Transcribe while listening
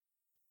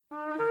For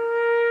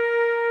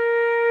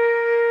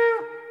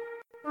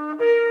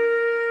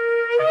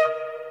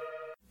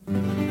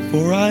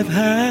I've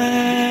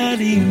had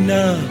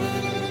enough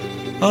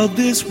of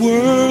this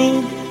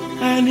world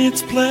and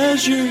its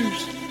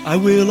pleasures. I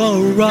will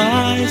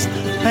arise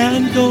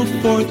and go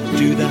forth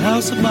to the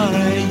house of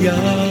my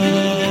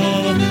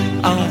God.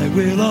 I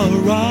will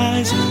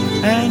arise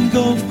and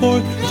go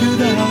forth to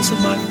the house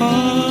of my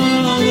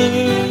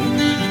Father.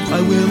 I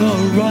will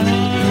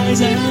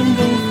arise and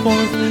go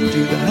forth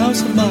to the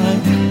house of my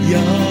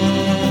God.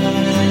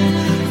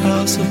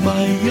 House of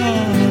my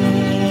God.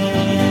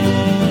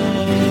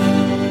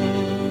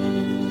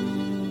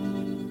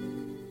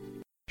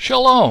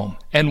 Shalom,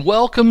 and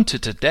welcome to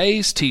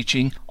today's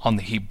teaching on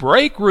the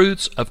Hebraic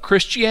roots of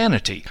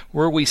Christianity,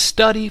 where we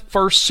study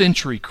first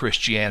century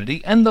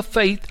Christianity and the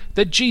faith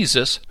that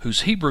Jesus,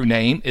 whose Hebrew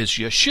name is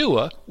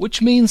Yeshua,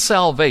 which means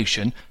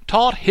salvation,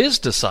 taught his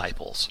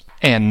disciples.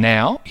 And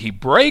now,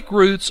 Hebraic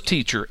roots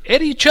teacher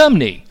Eddie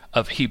Chumney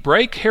of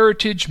Hebraic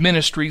Heritage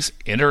Ministries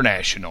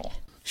International.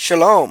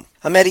 Shalom.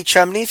 I'm Eddie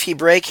Chumney of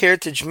Hebraic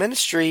Heritage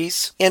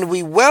Ministries, and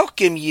we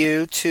welcome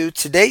you to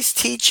today's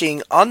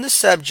teaching on the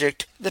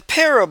subject, the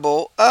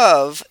parable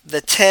of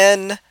the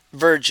 10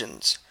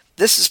 virgins.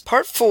 This is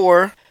part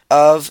 4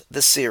 of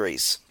the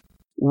series.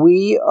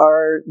 We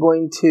are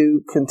going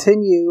to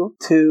continue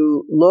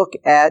to look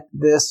at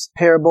this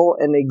parable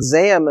and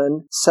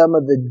examine some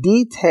of the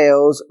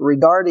details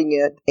regarding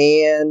it,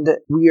 and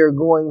we are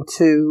going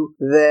to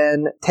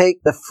then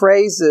take the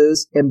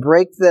phrases and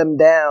break them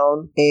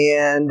down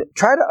and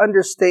try to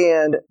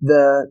understand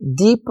the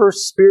deeper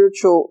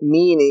spiritual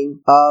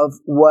meaning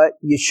of what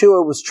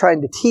Yeshua was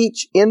trying to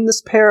teach in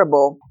this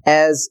parable,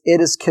 as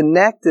it is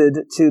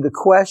connected to the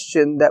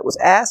question that was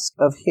asked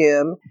of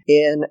him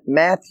in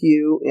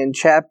Matthew in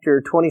chapter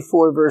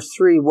 24, verse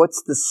 3,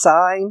 what's the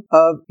sign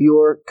of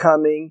your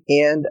coming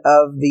and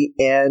of the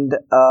end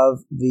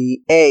of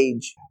the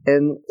age?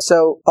 And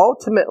so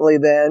ultimately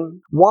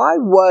then, why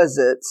was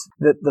it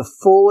that the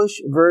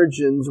foolish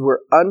virgins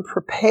were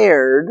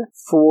unprepared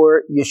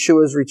for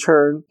Yeshua's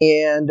return,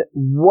 and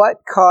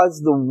what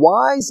caused the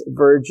wise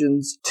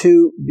virgins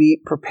to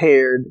be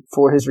prepared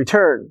for his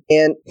return?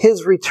 And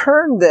his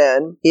return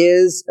then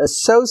is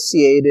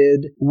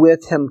associated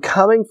with him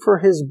coming for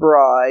his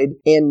bride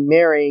and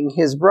marrying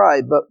his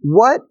bride. But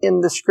what in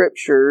the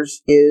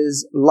scriptures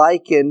is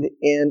likened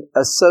and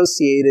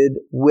associated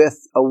with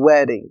a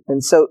wedding?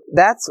 And so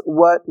that's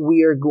what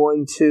we are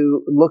going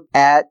to look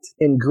at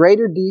in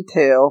greater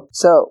detail.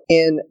 So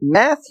in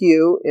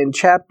Matthew in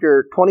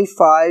chapter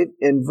 25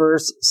 in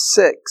verse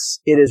 6,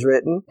 it is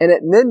written, "And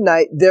at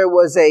midnight there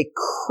was a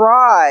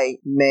cry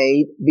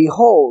made,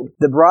 Behold,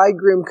 the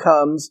bridegroom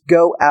comes,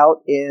 go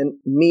out and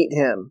meet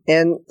him."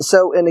 And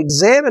so in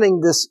examining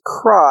this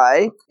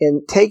cry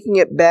and taking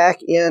it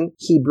back in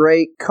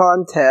Hebraic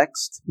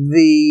context,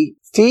 the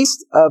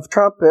Feast of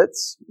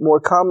Trumpets,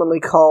 more commonly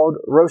called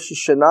Rosh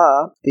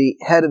Hashanah, the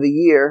head of the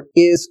year,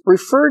 is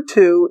referred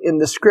to in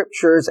the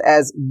scriptures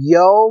as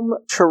Yom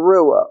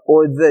Teruah,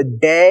 or the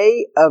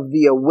day of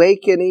the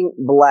awakening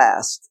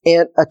blast.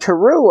 And a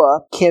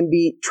teruah can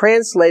be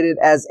translated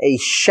as a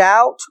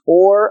shout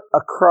or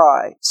a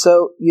cry.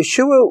 So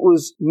Yeshua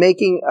was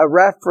making a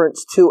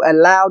reference to a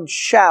loud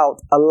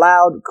shout, a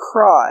loud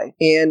cry.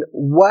 And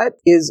what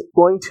is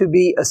going to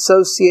be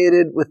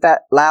associated with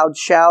that loud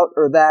shout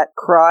or that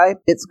cry?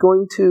 It's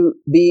going to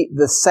be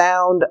the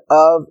sound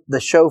of the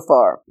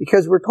shofar.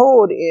 Because we're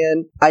told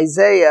in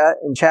Isaiah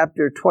in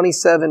chapter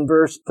 27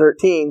 verse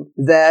 13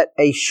 that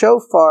a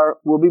shofar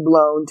will be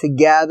blown to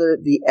gather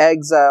the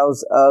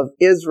exiles of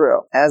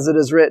Israel, as it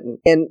is written.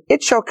 And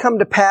it shall come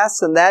to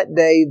pass in that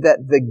day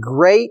that the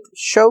great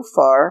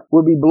shofar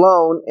will be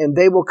blown, and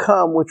they will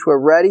come which were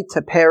ready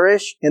to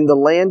perish in the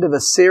land of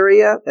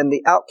Assyria and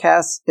the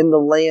outcasts in the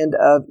land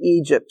of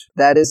Egypt.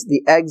 That is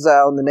the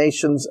exile in the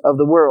nations of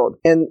the world.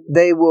 And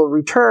they will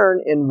return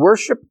and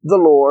worship the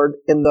Lord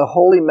in the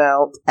holy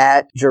mount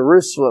at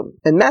Jerusalem.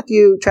 In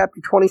Matthew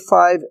chapter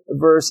 25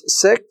 verse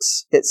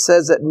 6, it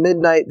says at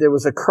midnight there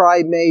was a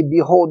cry made,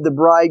 Behold, the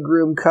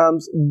bridegroom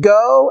comes,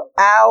 go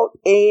out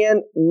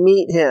and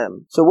meet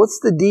him. So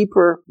what's the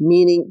deeper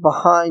meaning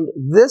behind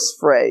this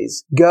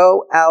phrase,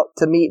 go out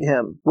to meet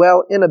him?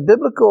 Well, in a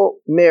biblical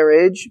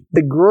marriage,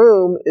 the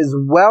groom is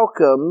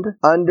welcomed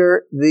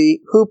under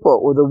the huppah,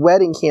 or the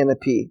wedding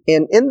canopy.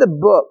 And in the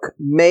book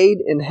Made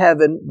in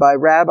Heaven by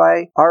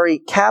Rabbi Ari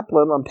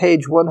Kaplan on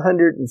page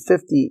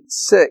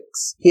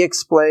 156, he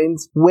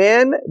explains,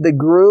 when the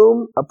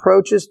groom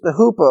approaches the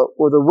huppah,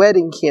 or the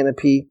wedding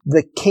canopy,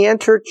 the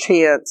cantor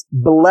chants,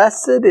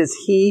 Blessed is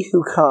he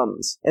who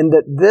comes, and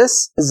that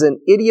this is an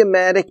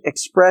idiomatic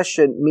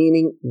expression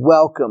meaning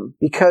welcome,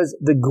 because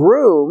the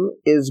groom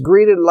is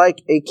greeted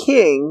like a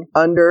king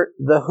under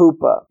the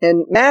huppah.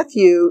 In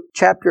Matthew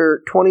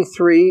chapter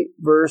 23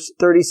 verse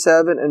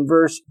 37 and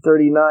verse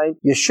 39,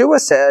 Yeshua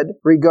said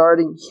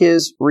regarding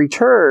his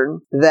return,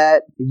 return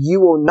that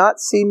you will not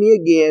see me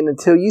again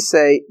until you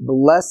say,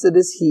 blessed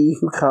is he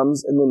who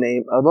comes in the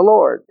name of the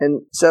Lord.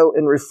 And so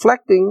in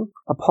reflecting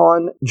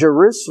upon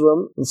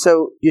Jerusalem, and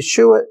so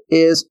Yeshua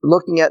is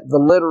looking at the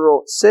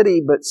literal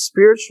city, but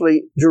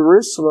spiritually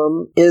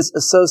Jerusalem is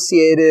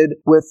associated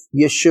with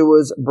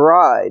Yeshua's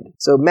bride.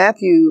 So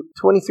Matthew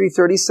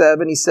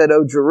 23:37, he said,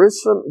 O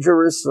Jerusalem,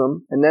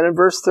 Jerusalem, and then in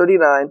verse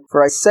 39,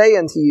 for I say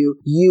unto you,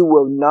 you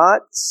will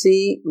not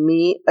see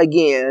me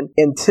again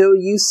until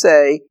you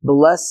say,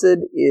 blessed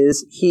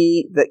is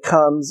he that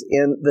comes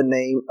in the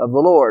name of the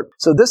Lord.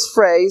 So this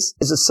phrase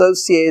is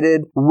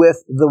associated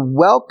with the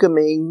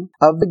welcoming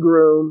of the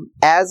groom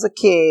as a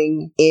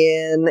king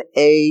in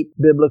a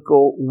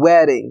biblical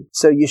wedding.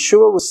 So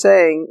Yeshua was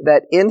saying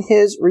that in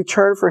his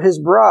return for his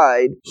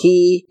bride,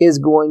 he is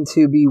going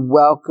to be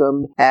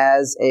welcomed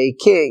as a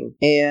king.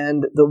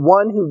 And the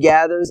one who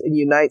gathers and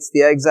unites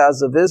the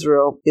exiles of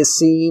Israel is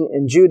seen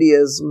in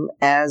Judaism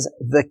as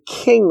the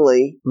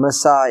kingly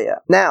Messiah.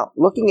 Now,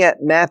 looking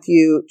at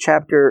Matthew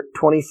chapter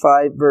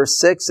 25, verse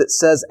 6, it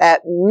says,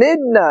 at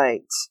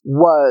midnight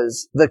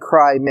was the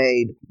cry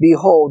made,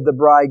 behold, the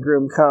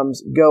bridegroom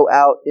comes, go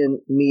out and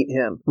meet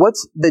him.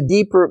 What's the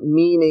deeper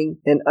meaning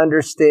and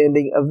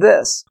understanding of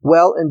this?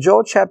 Well, in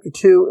Joel chapter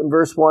 2 and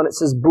verse 1, it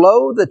says,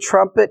 blow the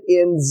trumpet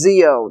in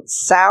Zion,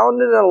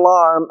 sound an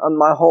alarm on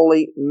my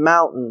holy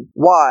mountain.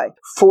 Why?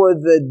 For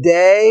the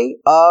day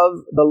of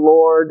the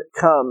Lord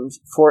comes,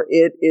 for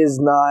it is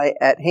nigh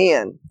at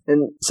hand.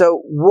 And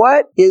so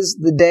what is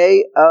the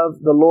day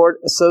of the Lord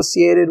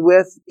associated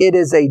with? It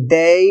is a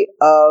day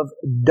of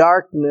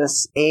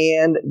darkness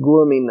and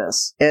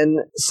gloominess. And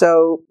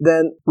so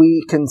then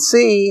we can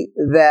see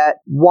that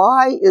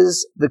why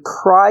is the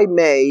cry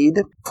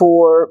made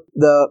for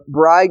the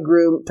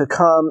bridegroom to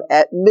come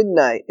at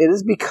midnight? It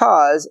is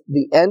because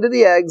the end of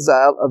the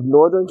exile of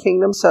northern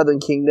kingdom, southern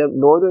kingdom,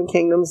 northern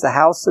kingdom's the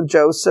house of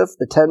Joseph,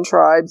 the 10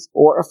 tribes,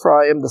 or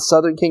Ephraim, the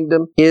southern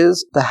kingdom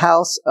is the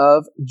house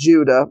of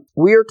Judah.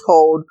 We are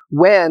told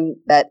when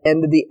that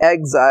end of the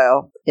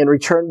exile and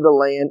return to the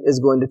land is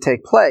going to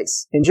take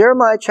place. In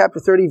Jeremiah chapter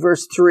 30,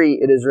 verse 3,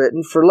 it is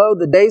written, for lo,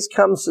 the days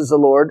come, says the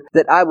Lord,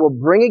 that I will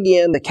bring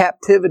again the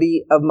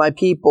captivity of my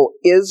people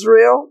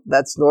Israel,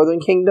 that's northern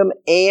kingdom,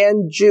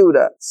 and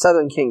Judah,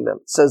 southern kingdom,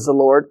 says the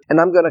Lord,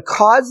 and I'm going to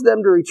cause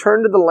them to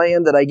return to the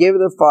land that I gave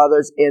their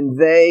fathers, and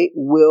they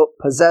will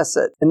possess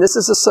it. And this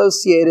is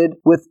associated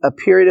with a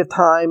period of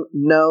time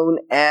known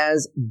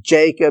as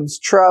Jacob's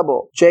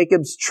trouble.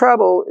 Jacob's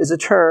trouble is a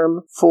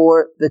term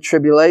for the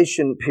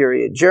tribulation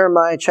period.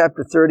 Jeremiah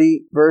chapter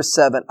 30, verse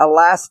 7.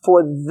 Alas,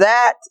 for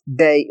that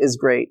day is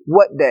great.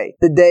 What day?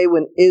 The day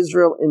when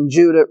Israel and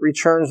Judah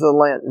returns to the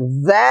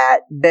land. That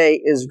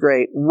day is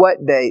great.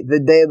 What day? The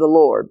day of the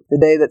Lord. The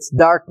day that's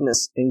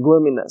darkness and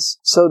gloominess.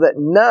 So that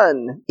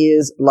none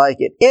is like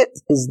it. It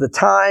is the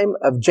time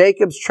of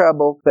Jacob's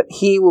trouble, but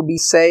he will be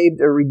saved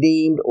or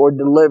redeemed or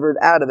delivered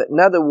out of it. In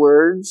other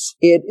words,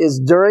 it is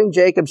during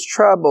Jacob's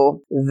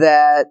trouble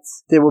that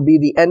there will be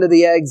the end of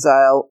the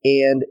exile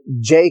and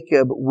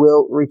Jacob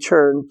will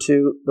return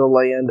to the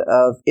land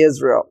of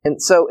Israel.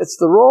 And so it's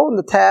the role and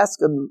the task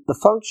and the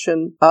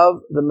function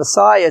of the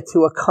Messiah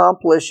to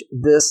accomplish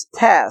this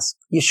task.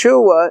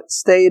 Yeshua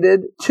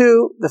stated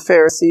to the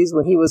Pharisees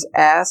when he was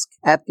asked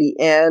at the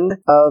end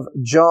of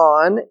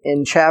John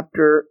in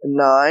chapter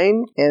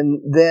 9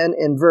 and then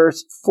in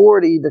verse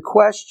 40 the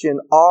question,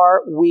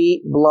 are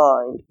we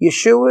blind?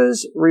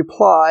 Yeshua's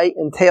reply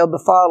entailed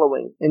the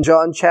following. In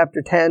John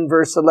chapter 10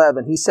 verse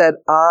 11, he said,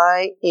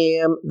 I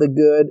am the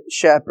good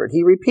shepherd.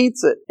 He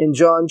repeats it in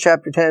John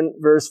chapter 10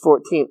 verse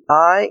 14,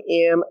 I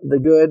am the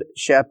good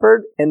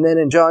shepherd. And then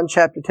in John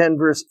chapter 10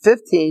 verse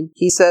 15,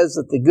 he says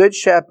that the good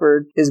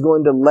shepherd is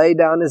going to lay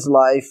down his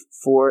life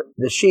for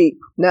the sheep.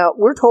 Now,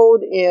 we're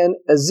told in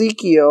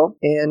Ezekiel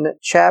in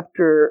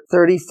chapter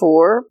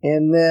 34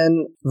 and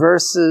then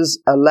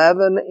verses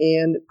 11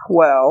 and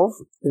 12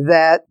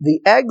 that the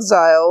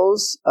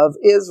exiles of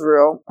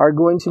Israel are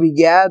going to be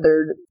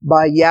gathered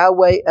by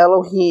Yahweh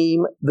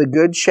Elohim, the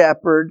Good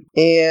Shepherd,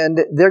 and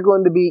they're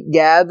going to be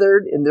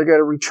gathered and they're going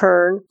to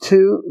return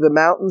to the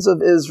mountains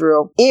of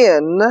Israel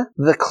in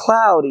the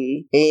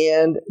cloudy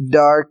and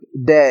dark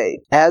day,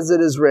 as it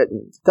is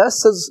written.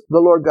 Thus says the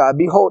Lord God,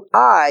 behold,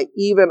 I,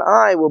 even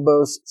I, will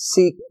both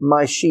seek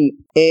my sheep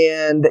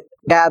and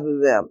gather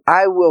them.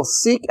 I will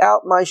seek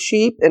out my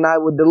sheep and I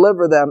will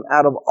deliver them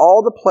out of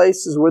all the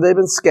places where they've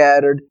been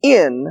scattered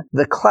in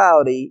the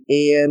cloudy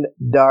and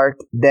dark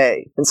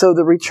day. And so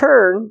the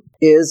return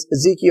is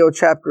Ezekiel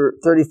chapter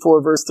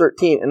 34 verse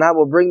 13. And I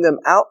will bring them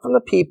out from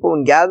the people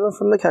and gather them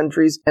from the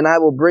countries, and I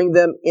will bring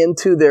them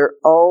into their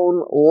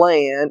own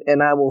land,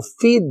 and I will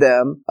feed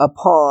them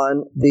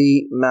upon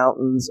the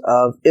mountains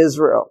of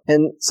Israel.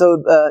 And so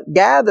the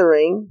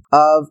gathering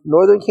of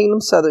northern kingdom,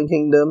 southern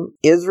kingdom,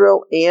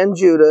 Israel and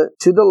Judah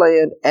to the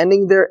land,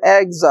 ending their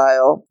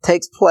exile,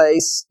 takes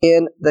place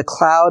in the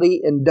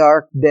cloudy and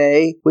dark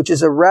day, which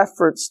is a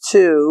reference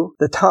to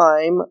the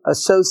time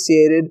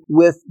associated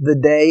with the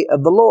day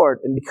of the Lord.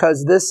 And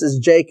because this is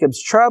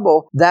Jacob's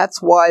trouble,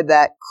 that's why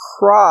that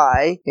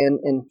cry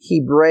in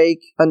Hebraic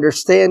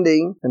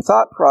understanding and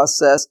thought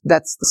process,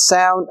 that's the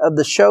sound of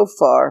the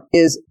shofar,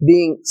 is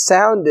being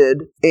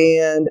sounded,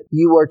 and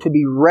you are to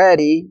be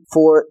ready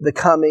for the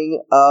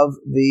coming of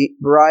the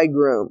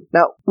bridegroom.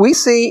 Now, we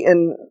see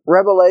in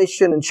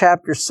Revelation in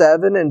chapter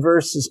 7 and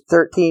verses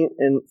 13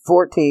 and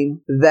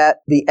 14 that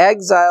the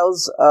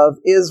exiles of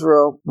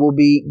Israel will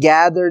be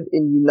gathered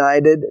and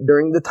united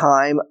during the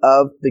time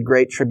of the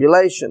Great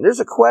Tribulation. There's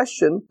a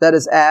question that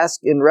is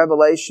asked in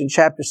Revelation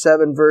chapter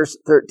 7 verse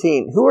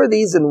 13. Who are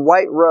these in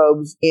white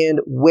robes, and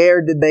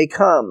where did they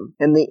come?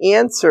 And the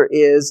answer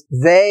is,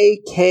 they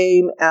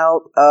came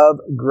out of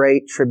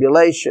great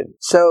tribulation.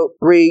 So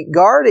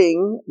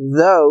regarding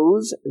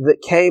those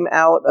that came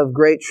out of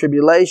great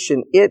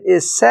tribulation, it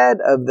is said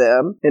of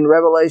them in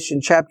Revelation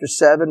chapter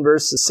 7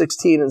 verses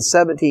 16 and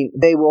 17,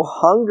 they will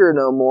hunger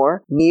no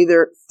more,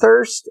 neither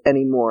thirst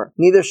anymore,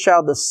 neither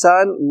shall the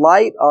sun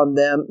light on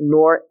them,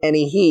 nor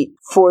any heat.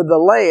 For the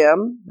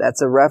Lamb,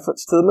 that's a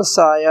reference to the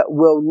Messiah,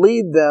 will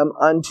lead them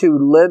unto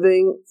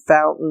living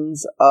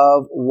fountains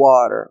of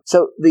water.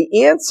 So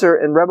the answer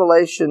in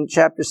Revelation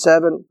chapter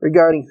 7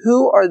 regarding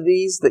who are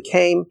these that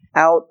came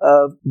out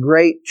of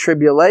great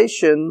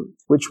tribulation,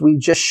 which we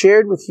just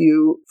shared with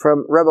you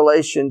from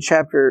Revelation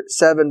chapter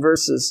 7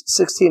 verses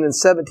 16 and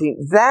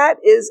 17, that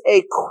is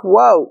a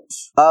quote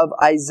of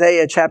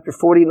Isaiah chapter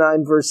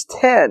 49 verse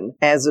 10,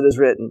 as it is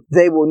written,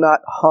 they will not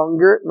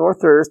hunger nor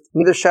thirst,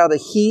 neither shall the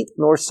heat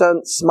nor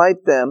sun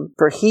smite them,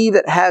 for he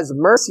that has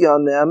mercy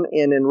on them,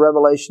 and in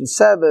Revelation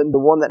 7, the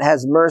one that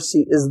has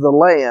mercy is the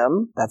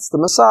Lamb, that's the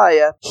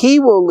Messiah, he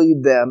will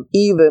lead them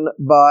even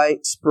by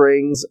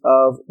springs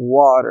of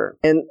water.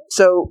 And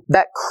so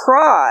that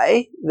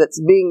cry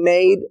that's being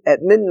made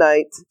at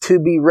midnight to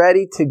be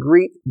ready to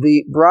greet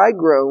the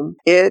bridegroom,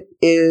 it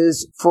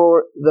is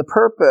for the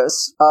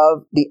purpose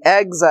of the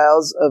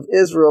exiles of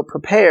Israel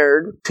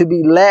prepared to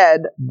be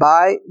led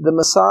by the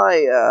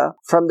Messiah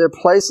from their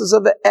places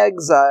of the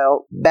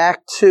exile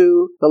back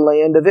to the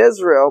land of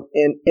Israel.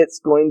 And it's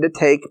going to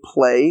take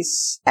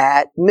place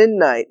at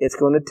midnight. It's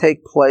going to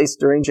take place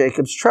during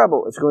Jacob's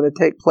trouble. It's going to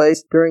take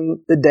place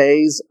during the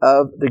days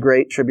of the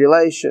Great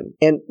Tribulation.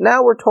 And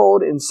now we're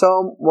told in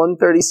Psalm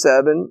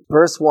 137,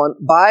 verse 1,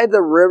 by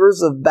the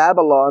rivers of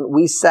Babylon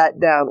we sat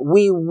down.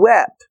 We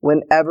wept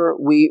whenever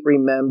we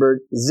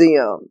remembered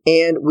Zion.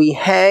 And we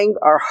hanged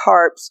our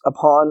harps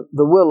upon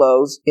the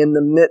willows in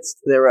the midst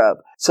thereof.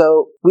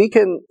 So we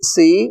can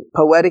see,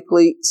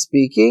 poetically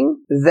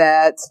speaking,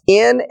 that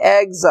in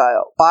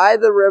exile, by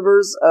the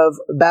rivers of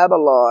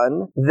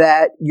Babylon,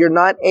 that you're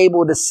not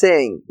able to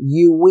sing.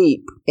 You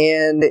weep.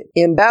 And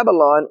in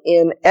Babylon,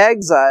 in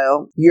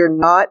exile, you're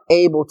not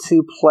able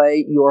to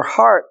play your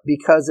harp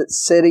because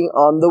it's sitting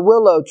on the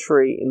willow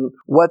tree. And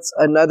what's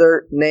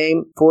another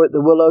name for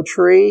the willow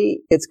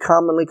tree? It's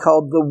commonly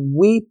called the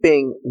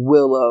weeping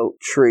willow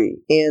tree.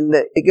 And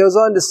it goes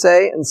on to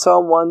say in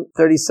Psalm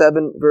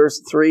 137,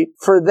 verse 3,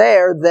 for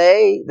there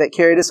they that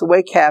carried us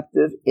away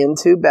captive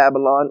into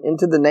Babylon,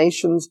 into the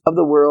nations of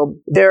the world,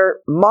 they're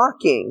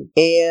mocking,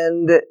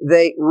 and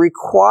they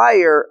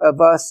require of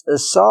us a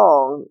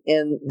song,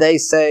 and they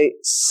say,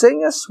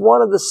 sing us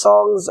one of the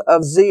songs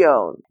of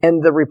Zion.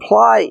 And the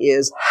reply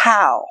is,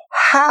 how?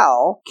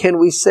 How can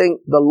we sing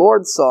the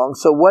Lord's song?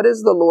 So what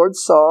is the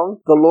Lord's song?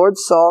 The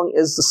Lord's song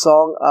is the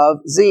song of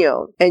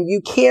Zion. And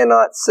you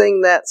cannot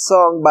sing that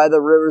song by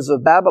the rivers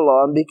of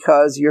Babylon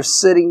because you're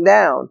sitting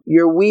down,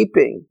 you're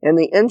weeping. And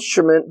the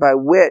instrument by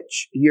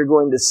which you're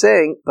going to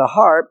sing, the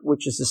harp,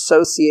 which is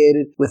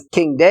associated with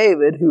King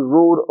David, who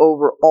ruled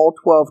over all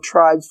 12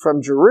 tribes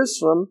from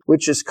Jerusalem,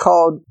 which is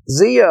called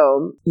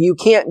Zion, you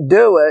can't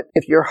do it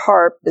if your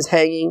harp is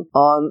hanging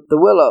on the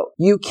willow.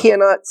 You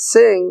cannot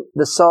sing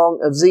the song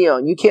of Zion.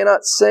 You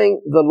cannot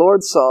sing the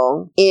Lord's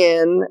song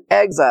in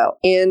exile,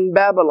 in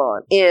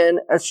Babylon, in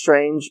a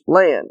strange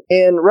land.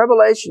 In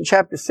Revelation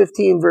chapter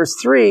 15, verse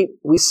 3,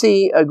 we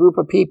see a group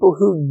of people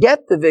who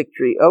get the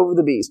victory over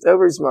the beast,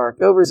 over his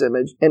mark, over his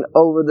image, and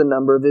over the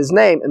number of his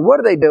name. And what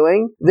are they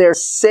doing? They're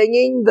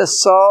singing the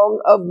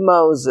song of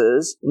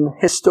Moses. And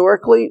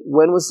historically,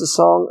 when was the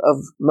song of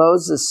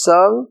Moses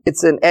sung?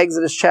 It's in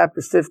Exodus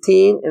chapter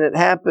 15, and it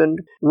happened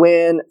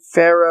when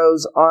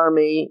Pharaoh's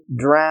army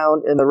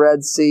drowned in the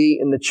Red Sea,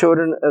 and the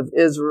children of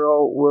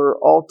Israel were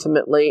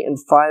ultimately and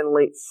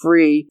finally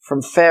free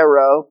from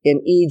Pharaoh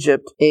in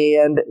Egypt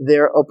and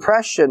their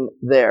oppression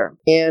there.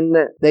 And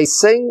they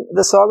sing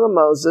the song of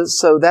Moses,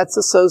 so that's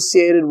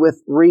associated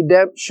with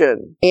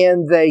redemption.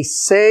 And they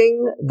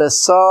sing the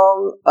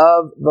song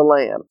of the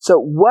Lamb. So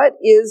what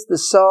is the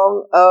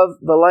song of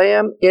the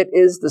Lamb? It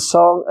is the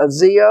song of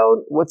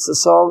Zion. What's the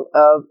song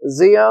of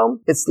Zion?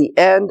 It's the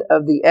end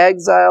of the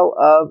exile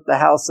of the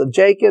house of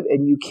Jacob,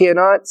 and you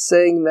cannot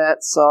sing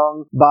that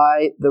song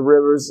by the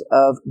rivers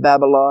of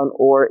Babylon Babylon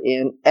or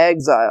in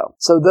exile.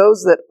 So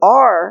those that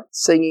are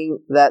singing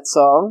that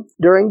song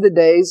during the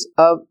days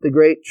of the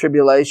Great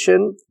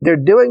Tribulation, they're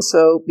doing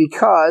so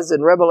because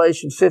in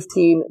Revelation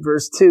 15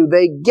 verse 2,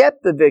 they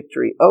get the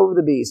victory over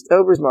the beast,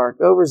 over his mark,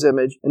 over his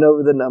image, and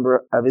over the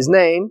number of his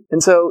name.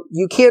 And so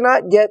you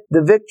cannot get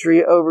the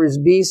victory over his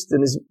beast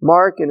and his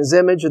mark and his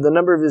image and the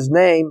number of his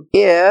name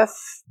if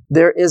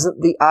there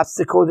isn't the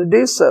obstacle to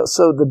do so.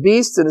 So the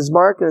beast and his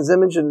mark and his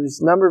image and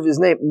his number of his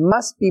name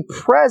must be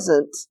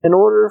present in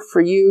order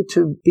for you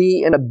to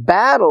be in a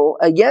battle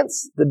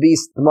against the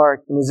beast, the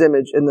mark and his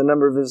image and the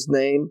number of his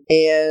name,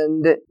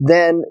 and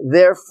then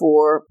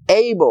therefore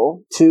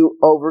able to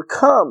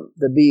overcome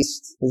the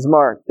beast, his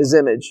mark, his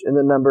image, and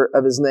the number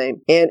of his name.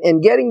 And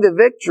in getting the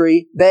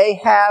victory, they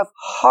have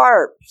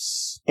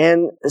harps.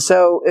 And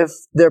so if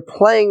they're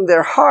playing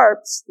their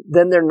harps,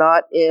 then they're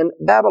not in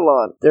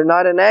Babylon. They're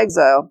not in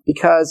exile.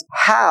 Because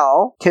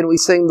how can we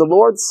sing the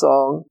Lord's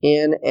song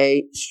in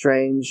a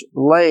strange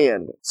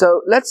land? So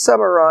let's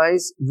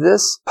summarize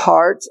this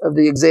part of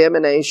the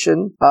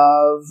examination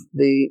of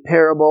the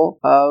parable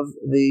of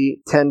the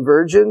 10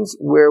 virgins,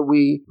 where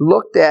we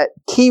looked at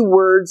key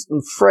words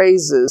and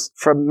phrases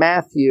from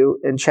Matthew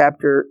in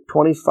chapter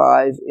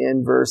 25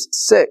 in verse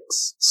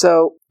 6.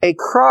 So a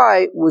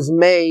cry was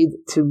made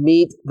to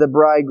meet the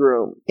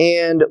bridegroom.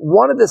 And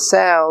one of the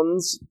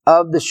sounds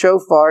of the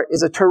shofar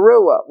is a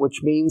teruah, which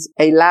means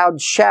a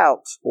loud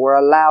shout or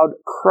a loud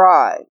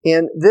cry.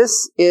 And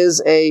this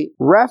is a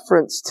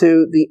reference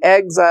to the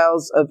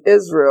exiles of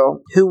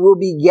Israel who will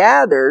be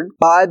gathered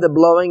by the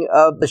blowing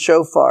of the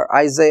shofar.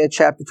 Isaiah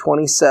chapter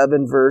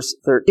 27 verse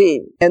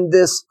 13. And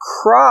this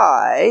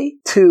cry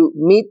to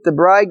meet the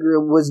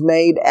bridegroom was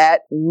made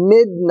at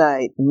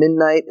midnight.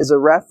 Midnight is a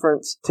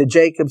reference to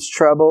Jacob's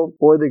trouble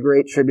or the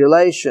Great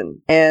Tribulation.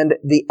 And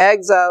the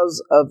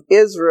exiles of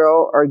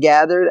Israel are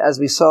gathered, as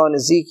we saw in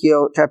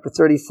Ezekiel chapter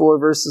 34,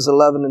 verses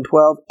 11 and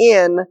 12,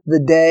 in the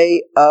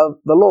day of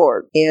the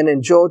Lord. And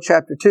in Joel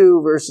chapter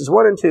 2, verses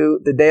 1 and 2,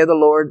 the day of the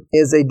Lord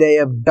is a day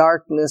of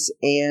darkness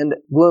and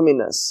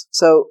gloominess.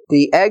 So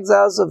the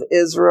exiles of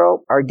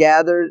Israel are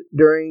gathered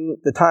during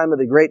the time of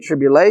the Great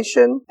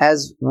Tribulation,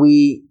 as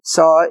we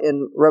saw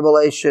in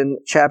Revelation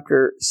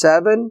chapter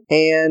 7.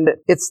 And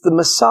it's the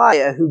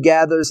Messiah who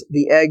gathers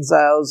the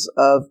exiles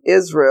of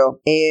Israel,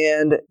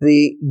 and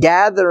the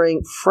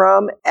gathering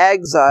from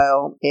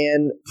exile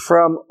and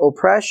from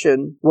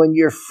oppression. When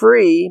you're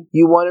free,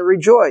 you want to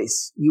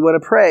rejoice, you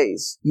want to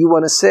praise, you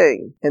want to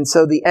sing. And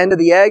so the end of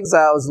the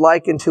exile is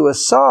likened to a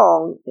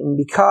song, and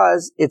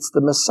because it's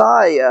the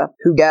Messiah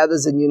who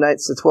gathers and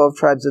unites the 12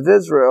 tribes of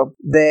Israel,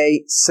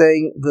 they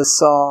sing the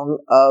song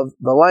of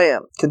the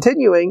Lamb.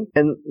 Continuing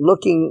and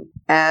looking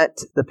at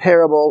the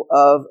parable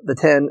of the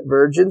 10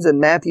 virgins in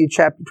Matthew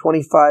chapter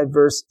 25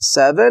 verse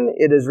 7,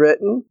 it is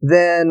written,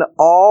 "Then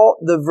all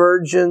the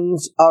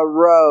virgins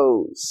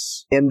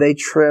arose, and they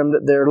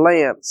trimmed their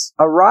lamps."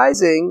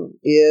 Arising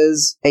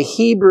is a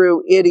Hebrew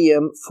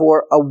idiom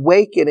for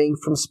awakening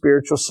from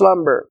spiritual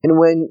slumber. And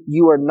when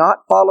you are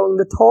not following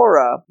the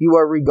Torah, you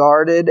are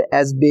regarded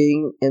as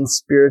being in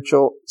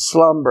spiritual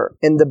slumber.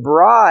 And the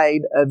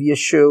bride of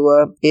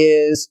Yeshua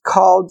is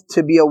called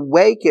to be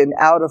awakened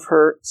out of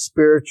her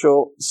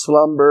spiritual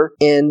slumber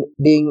in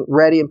being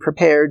ready and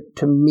prepared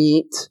to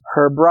meet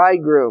her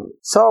bridegroom.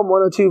 Psalm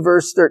 102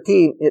 verse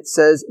 13, it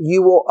says,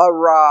 "You will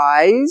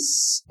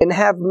arise and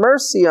have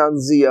mercy on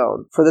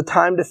Zion, for the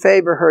time to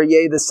favor her,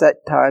 yea, the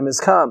set time is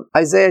come."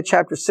 Isaiah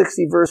chapter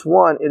 60 verse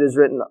 1, it is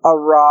written,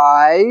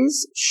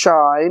 "Arise,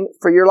 shine,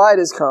 for your light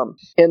is come,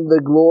 and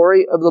the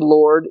glory of the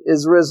Lord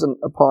is risen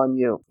upon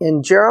you."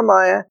 In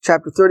Jeremiah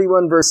chapter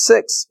 31 verse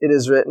 6, it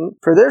is written,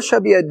 "For there shall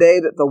be a day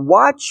that the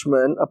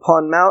watchman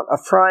upon Mount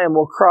Ephraim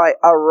will cry,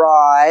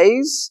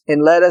 Arise,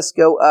 and let us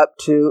go up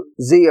to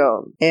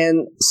Zion."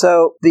 And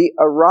so the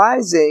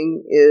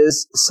arising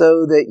is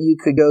so that you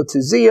could go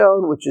to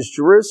Zion, which is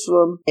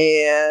Jerusalem,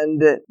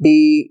 and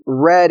be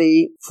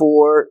ready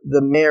for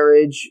the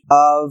marriage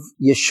of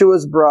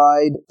Yeshua's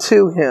bride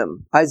to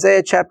him.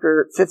 Isaiah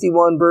chapter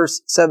 51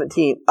 verse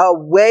 17,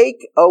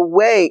 "Awake,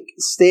 awake,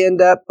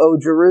 stand up, O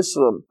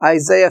Jerusalem."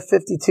 Isaiah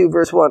 52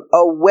 verse 1,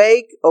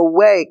 "Awake,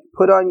 awake,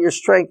 put on your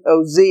strength,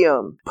 O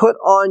Zion. Put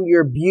on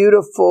your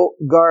beautiful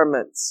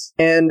garments."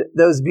 And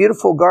those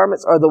beautiful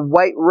garments are the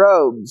white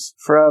robes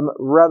from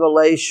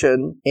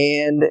Revelation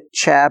and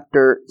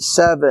chapter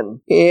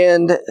 7.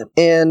 And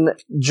in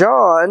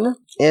John,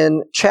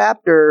 in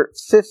chapter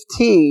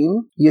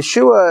 15,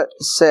 Yeshua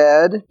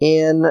said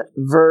in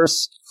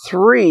verse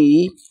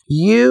 3,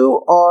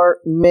 "You are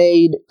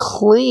made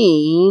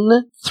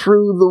clean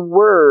through the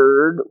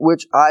word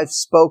which I've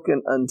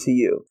spoken unto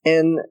you."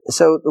 And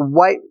so the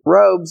white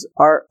robes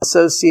are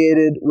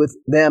associated with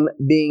them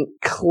being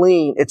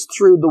clean. It's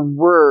through the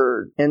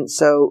word. And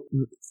so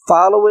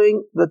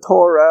following the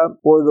Torah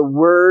or the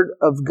Word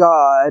of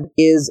God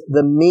is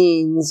the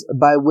means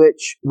by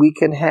which we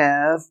can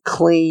have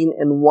clean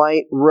and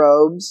white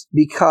robes,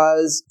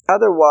 because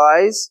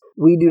otherwise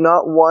we do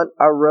not want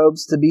our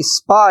robes to be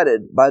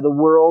spotted by the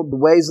world, the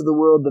ways of the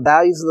world, the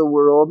values of the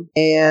world.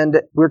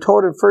 And we're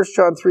told in 1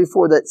 John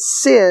 3:4 that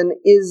sin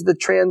is the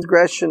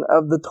transgression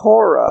of the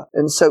Torah.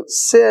 And so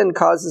sin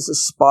causes a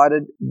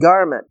spotted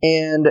garment.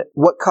 And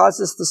what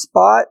causes the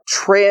spot?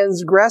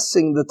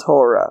 Transgressing the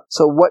Torah.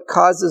 So what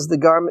causes the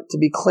garment to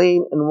be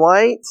clean and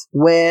white?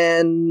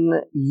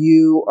 When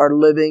you are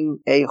living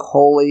a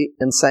holy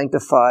and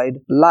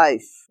sanctified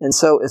life. And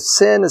so if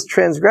sin is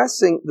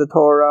transgressing the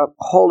Torah,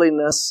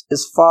 holiness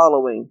is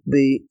following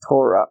the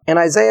Torah. In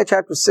Isaiah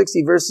chapter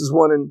 60 verses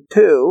 1 and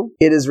 2,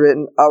 it is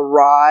written,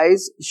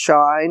 "Arise,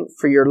 shine,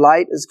 for your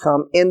light is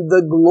come, and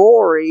the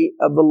glory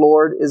of the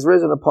Lord is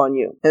risen upon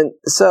you." And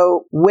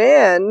so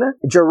when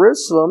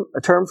Jerusalem, a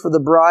term for the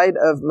bride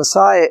of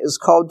Messiah, is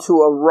called to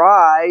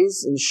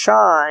arise and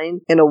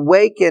shine and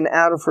awaken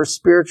out of her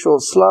spiritual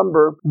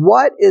slumber,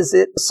 what is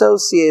it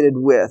associated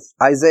with?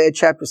 Isaiah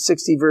chapter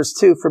 60 verse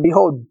 2, "For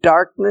behold,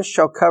 darkness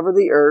shall cover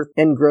the earth,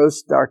 and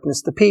gross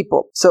darkness the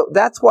people." So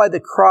that's why the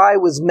cry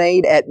was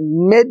made at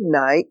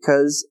midnight,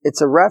 because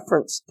it's a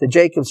reference to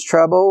Jacob's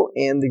trouble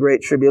and the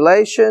great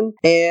tribulation,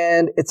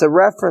 and it's a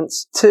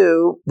reference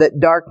to that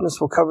darkness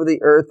will cover the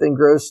earth and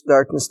gross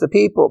darkness the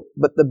people.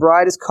 But the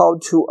bride is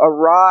called to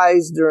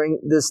arise during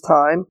this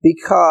time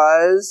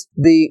because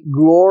the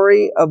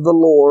glory of the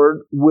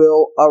Lord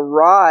will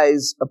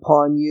arise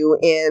upon you,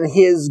 and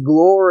His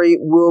glory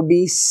will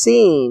be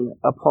seen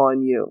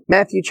upon you.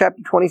 Matthew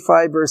chapter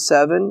 25 verse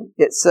 7,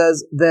 it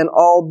says, "Then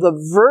all the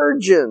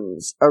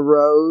virgins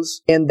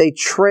arose, and they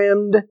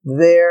trimmed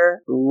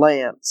their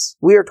lamps."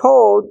 We are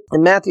told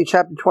in Matthew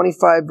chapter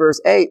 25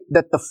 verse 8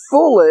 that the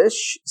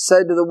foolish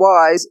said to the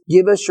wise,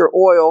 "Give us your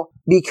oil,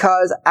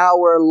 because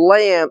our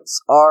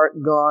lamps are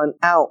gone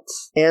out."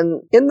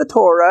 And in the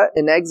Torah,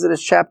 in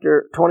Exodus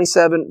chapter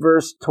 27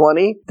 verse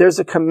 20, there's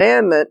a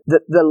commandment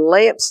that the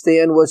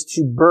lampstand was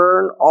to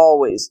burn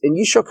always. "And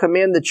you shall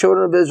command the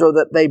children of Israel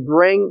that they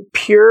bring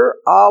pure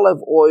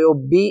olive oil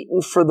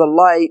beaten for the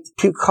light,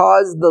 to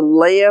cause the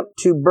lamp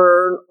to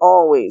burn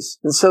always."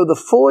 And so the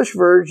foolish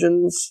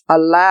virgins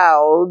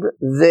allowed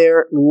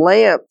their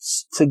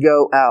lamps to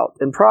go out.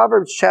 In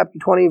Proverbs chapter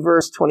 20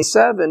 verse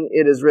 27,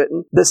 it is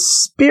written, "The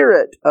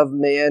spirit of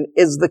man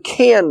is the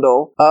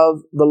candle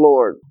of the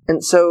Lord."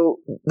 And so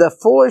the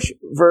foolish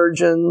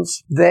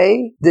virgins,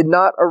 they did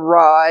not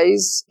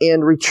arise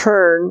and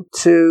return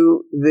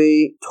to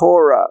the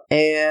Torah.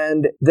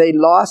 And they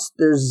lost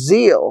their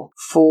zeal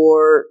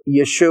for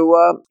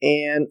Yeshua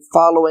and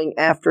following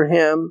after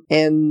Him.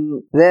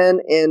 And then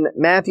in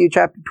Matthew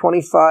chapter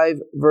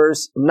 25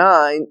 verse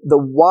 9, the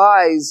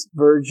wise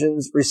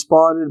virgins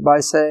responded by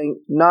saying,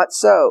 "Not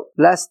so,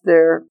 lest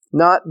there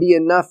not be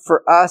enough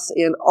for us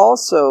and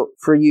also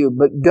for you,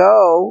 but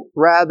go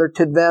rather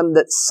to them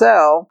that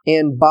sell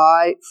and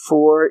buy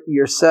for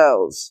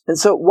yourselves." And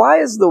so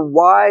why is the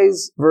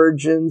wise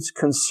virgins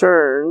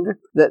concerned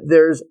that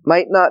there's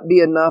might not be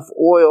enough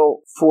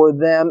oil for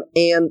them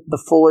and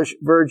the foolish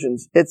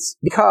virgins? It's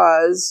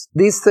because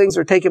these things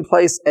are taking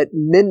place at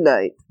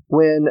midnight,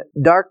 when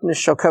darkness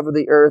shall cover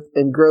the earth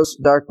and gross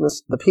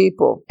darkness the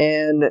people.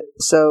 And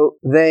so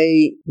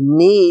they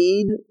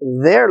need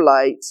their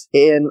light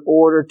in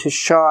order to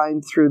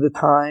shine through the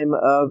time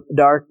of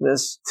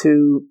darkness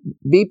to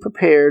be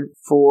prepared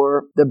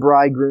for the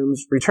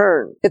bridegroom's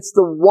return. It's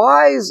the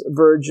wise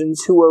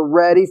virgins who are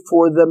ready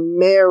for the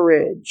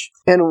marriage.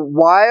 And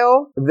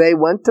while they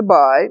went to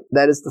buy,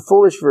 that is the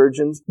foolish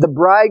virgins, the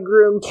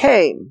bridegroom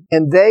came,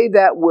 and they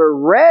that were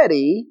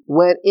ready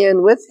went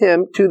in with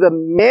him to the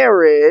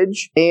marriage,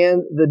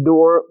 and the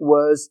door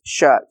was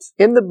shut.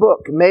 In the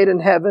book Made in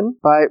Heaven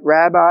by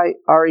Rabbi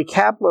Ari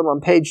Kaplan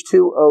on page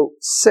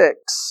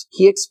 206,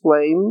 he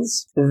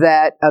explains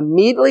that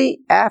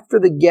immediately after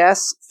the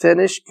guests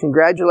finished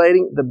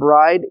congratulating the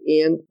bride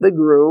and the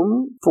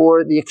groom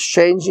for the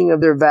exchanging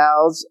of their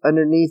vows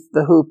underneath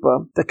the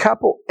huppah, the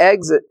couple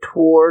exit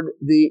toward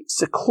the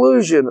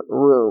seclusion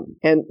room,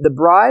 and the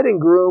bride and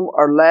groom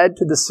are led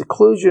to the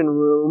seclusion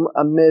room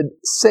amid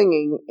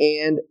singing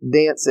and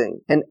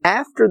dancing. And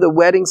after the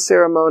wedding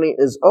ceremony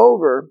is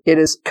over, it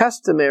is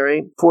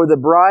customary for the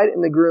bride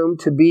and the groom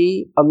to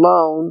be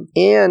alone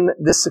in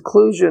the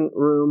seclusion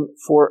room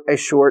for a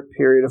short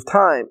period of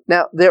time.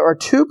 Now, there are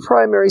two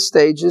primary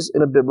stages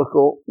in a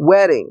biblical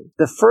wedding.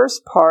 The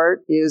first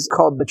part is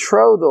called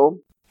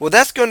betrothal. Well,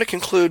 that's going to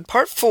conclude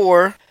part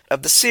 4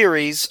 of the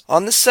series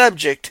on the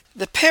subject,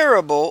 the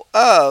parable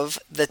of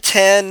the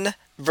 10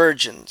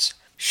 virgins.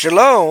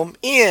 Shalom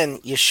in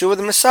Yeshua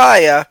the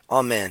Messiah.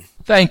 Amen.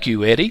 Thank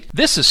you, Eddie.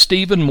 This is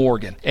Stephen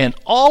Morgan, and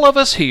all of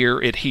us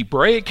here at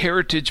Hebraic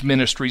Heritage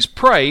Ministries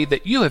pray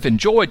that you have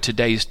enjoyed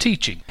today's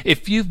teaching.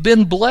 If you've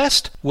been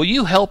blessed, will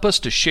you help us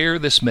to share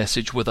this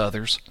message with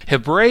others?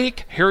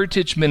 Hebraic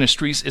Heritage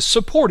Ministries is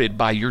supported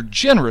by your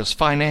generous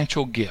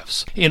financial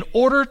gifts. In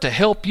order to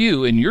help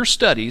you in your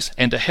studies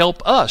and to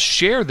help us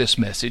share this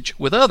message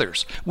with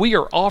others, we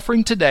are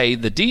offering today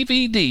the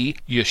DVD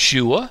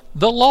Yeshua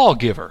the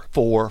Lawgiver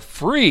for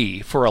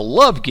free for a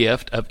love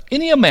gift of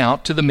any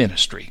amount to the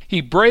ministry.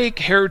 Hebraic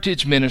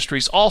Heritage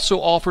Ministries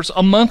also offers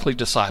a monthly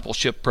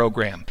discipleship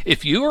program.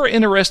 If you are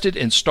interested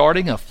in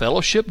starting a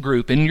fellowship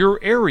group in your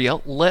area,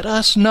 let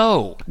us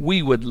know.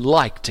 We would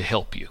like to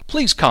help you.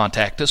 Please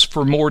contact us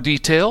for more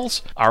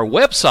details. Our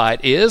website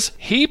is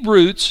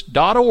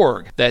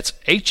hebroots.org. That's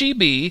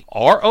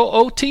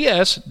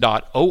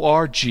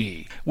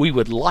HEBROOTS.org. We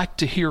would like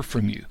to hear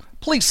from you.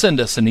 Please send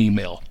us an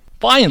email.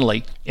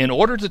 Finally, in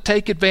order to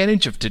take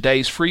advantage of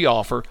today's free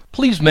offer,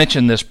 please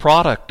mention this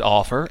product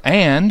offer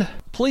and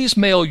please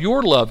mail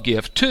your love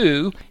gift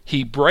to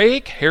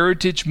Hebraic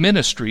Heritage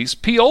Ministries,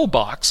 P.O.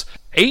 Box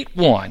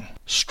 81,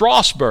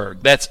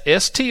 Strasburg, that's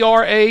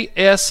Strasburg,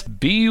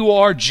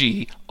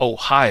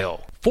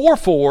 Ohio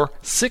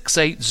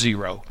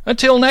 44680.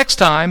 Until next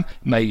time,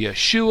 may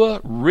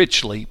Yeshua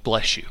richly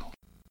bless you.